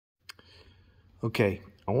Okay,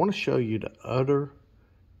 I want to show you the utter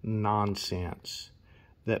nonsense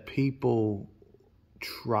that people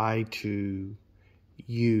try to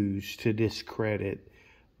use to discredit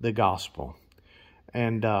the gospel.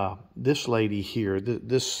 And this lady here,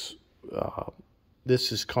 this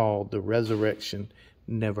is called The Resurrection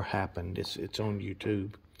Never Happened. It's on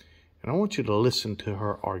YouTube. And I want you to listen to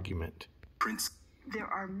her argument. There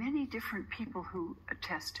are many different people who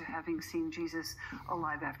attest to having seen Jesus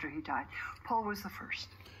alive after he died. Paul was the first.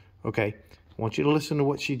 Okay, I want you to listen to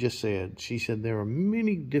what she just said. She said there are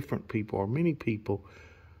many different people, or many people,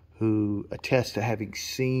 who attest to having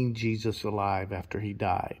seen Jesus alive after he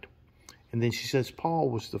died. And then she says Paul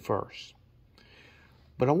was the first.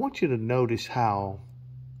 But I want you to notice how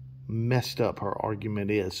messed up her argument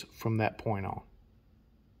is from that point on.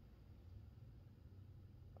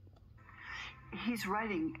 He's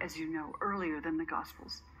writing, as you know, earlier than the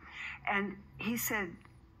Gospels. And he said...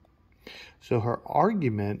 So her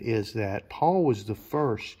argument is that Paul was the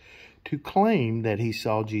first to claim that he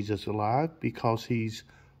saw Jesus alive because he's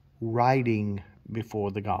writing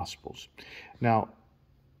before the Gospels. Now,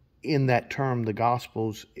 in that term, the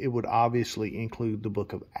Gospels, it would obviously include the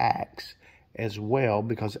book of Acts as well,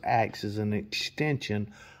 because Acts is an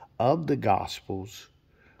extension of the Gospels,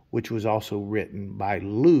 which was also written by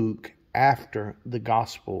Luke after the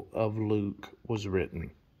Gospel of Luke was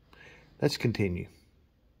written. Let's continue.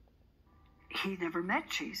 He never met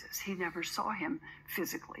Jesus. He never saw him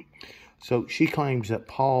physically. So she claims that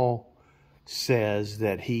Paul says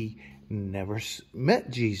that he never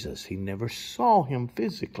met Jesus. He never saw him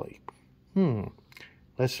physically.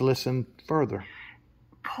 Let's listen further.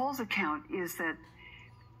 Paul's account is that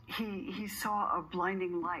he saw a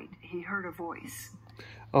blinding light. He heard a voice.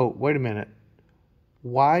 Oh, wait a minute.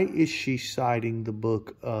 Why is she citing the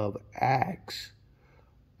book of Acts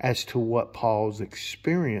as to what Paul's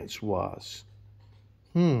experience was?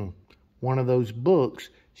 One of those books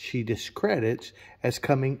she discredits as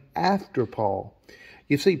coming after Paul.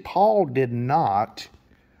 You see, Paul did not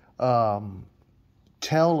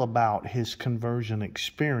tell about his conversion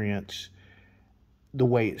experience the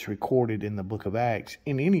way it's recorded in the book of Acts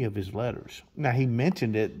in any of his letters. Now, he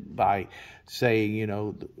mentioned it by saying,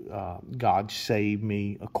 God saved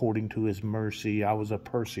me according to his mercy. I was a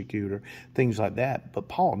persecutor, things like that. But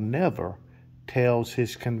Paul never tells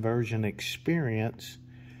his conversion experience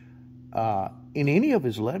in any of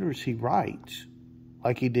his letters he writes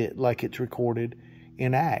like it's recorded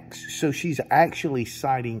in Acts. So she's actually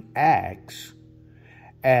citing Acts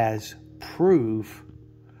as proof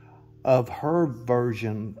of her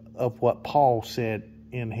version of what Paul said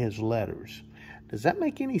in his letters. Does that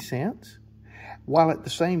make any sense? While at the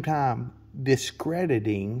same time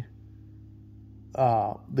discrediting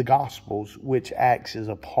the Gospels, which Acts is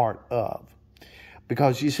a part of.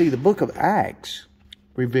 Because you see, the book of Acts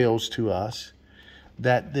reveals to us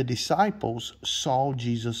that the disciples saw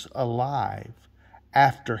Jesus alive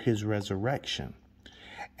after his resurrection.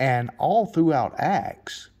 And all throughout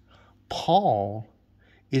Acts, Paul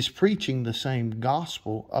is preaching the same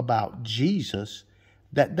gospel about Jesus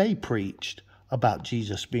that they preached about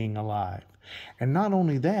Jesus being alive. And not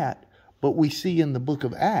only that, but we see in the book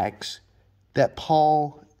of Acts that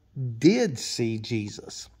Paul did see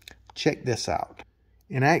Jesus. Check this out.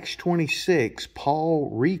 In Acts 26, Paul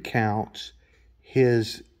recounts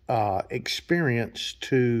his experience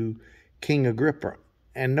to King Agrippa.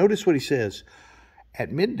 And notice what he says.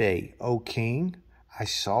 At midday, O king, I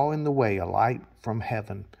saw in the way a light from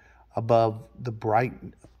heaven above the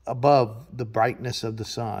brightness of the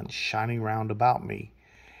sun shining round about me,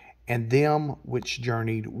 and them which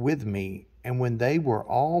journeyed with me. And when they were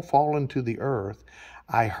all fallen to the earth,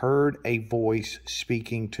 I heard a voice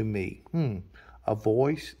speaking to me. A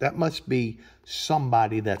voice? That must be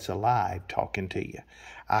somebody that's alive talking to you.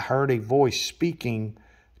 I heard a voice speaking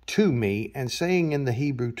to me and saying in the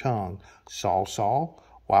Hebrew tongue, Saul, Saul,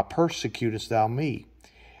 why persecutest thou me?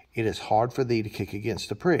 It is hard for thee to kick against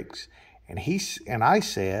the pricks. And I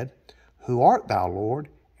said, Who art thou, Lord?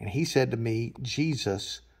 And he said to me,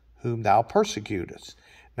 Jesus, whom thou persecutest.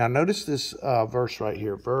 Now notice this verse right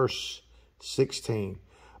here, verse 16.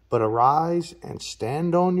 But arise and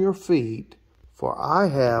stand on your feet, for I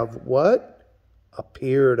have what?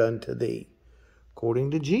 Appeared unto thee.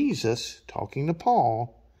 According to Jesus, talking to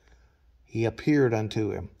Paul, he appeared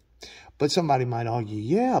unto him. But somebody might argue,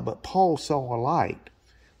 yeah, but Paul saw a light.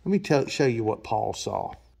 Let me show you what Paul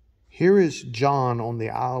saw. Here is John on the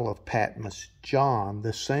Isle of Patmos. John,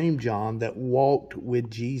 the same John that walked with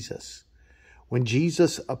Jesus. When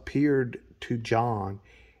Jesus appeared to John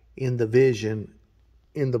in the vision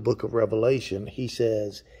in the book of Revelation, he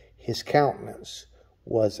says his countenance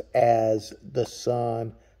was as the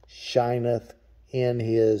sun shineth in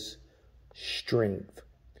his strength.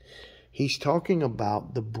 He's talking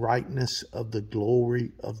about the brightness of the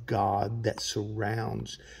glory of God that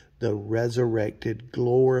surrounds the resurrected,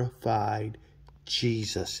 glorified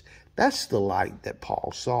Jesus. That's the light that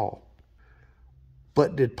Paul saw.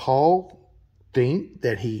 But did Paul think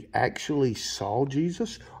that he actually saw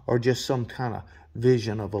Jesus, or just some kind of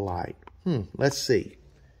vision of a light? Let's see.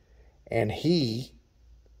 And he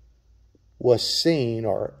was seen,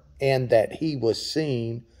 and that he was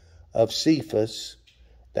seen of Cephas,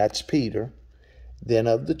 that's Peter, then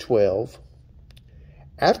of the 12.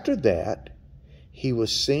 After that, he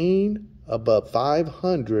was seen above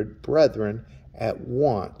 500 brethren at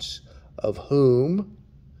once, of whom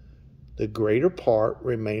the greater part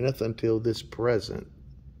remaineth unto this present.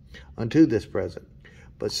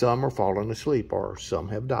 But some are fallen asleep, or some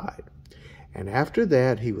have died. And after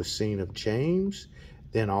that he was seen of James,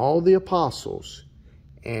 then all the apostles,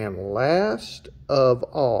 and last of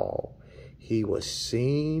all he was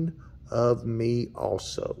seen of me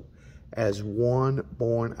also, as one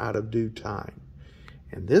born out of due time.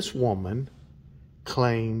 And this woman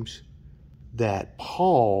claims that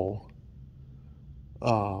Paul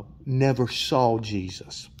never saw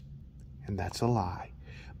Jesus. And that's a lie,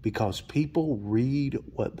 because people read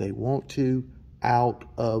what they want to out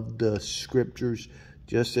of the scriptures,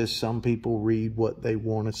 just as some people read what they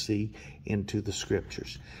want to see into the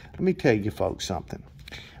scriptures. Let me tell you folks something.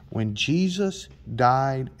 When Jesus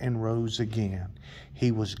died and rose again,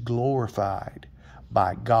 he was glorified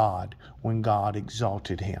by God when God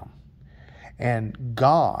exalted him. And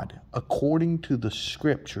God, according to the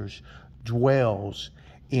scriptures, dwells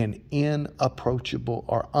in inapproachable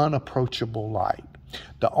or unapproachable light.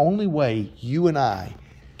 The only way you and I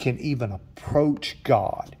can even approach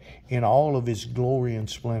God in all of his glory and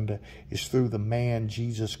splendor is through the man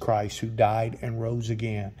Jesus Christ, who died and rose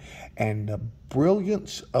again. And the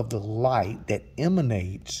brilliance of the light that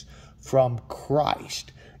emanates from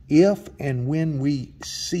Christ, if and when we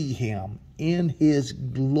see him in his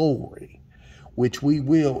glory, which we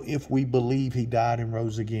will if we believe he died and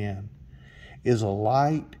rose again, is a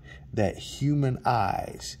light that human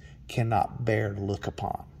eyes cannot bear to look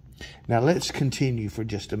upon. Now let's continue for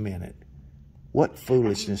just a minute. What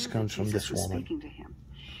foolishness comes from this woman? Speaking to him.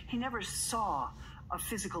 He never saw a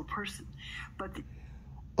physical person, but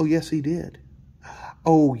oh yes he did.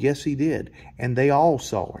 Oh yes he did. And they all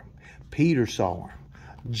saw him. Peter saw him.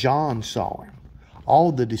 John saw him.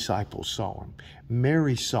 All the disciples saw him.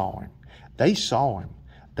 Mary saw him. They saw him.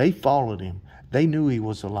 They followed him. They knew he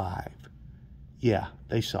was alive. Yeah,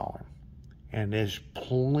 they saw him. And there's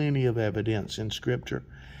plenty of evidence in Scripture.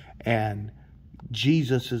 And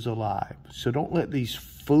Jesus is alive. So don't let these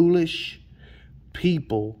foolish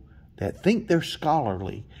people that think they're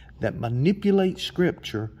scholarly, that manipulate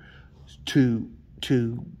Scripture to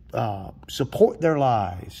support their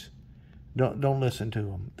lies. Don't listen to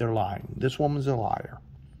them. They're lying. This woman's a liar.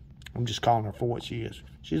 I'm just calling her for what she is.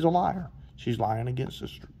 She's a liar. She's lying against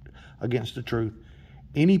the truth.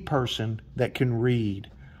 Any person that can read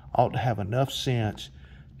ought to have enough sense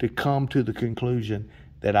to come to the conclusion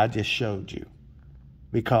that I just showed you.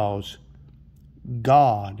 Because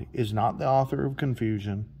God is not the author of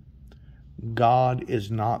confusion. God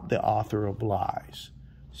is not the author of lies.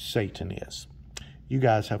 Satan is. You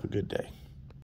guys have a good day.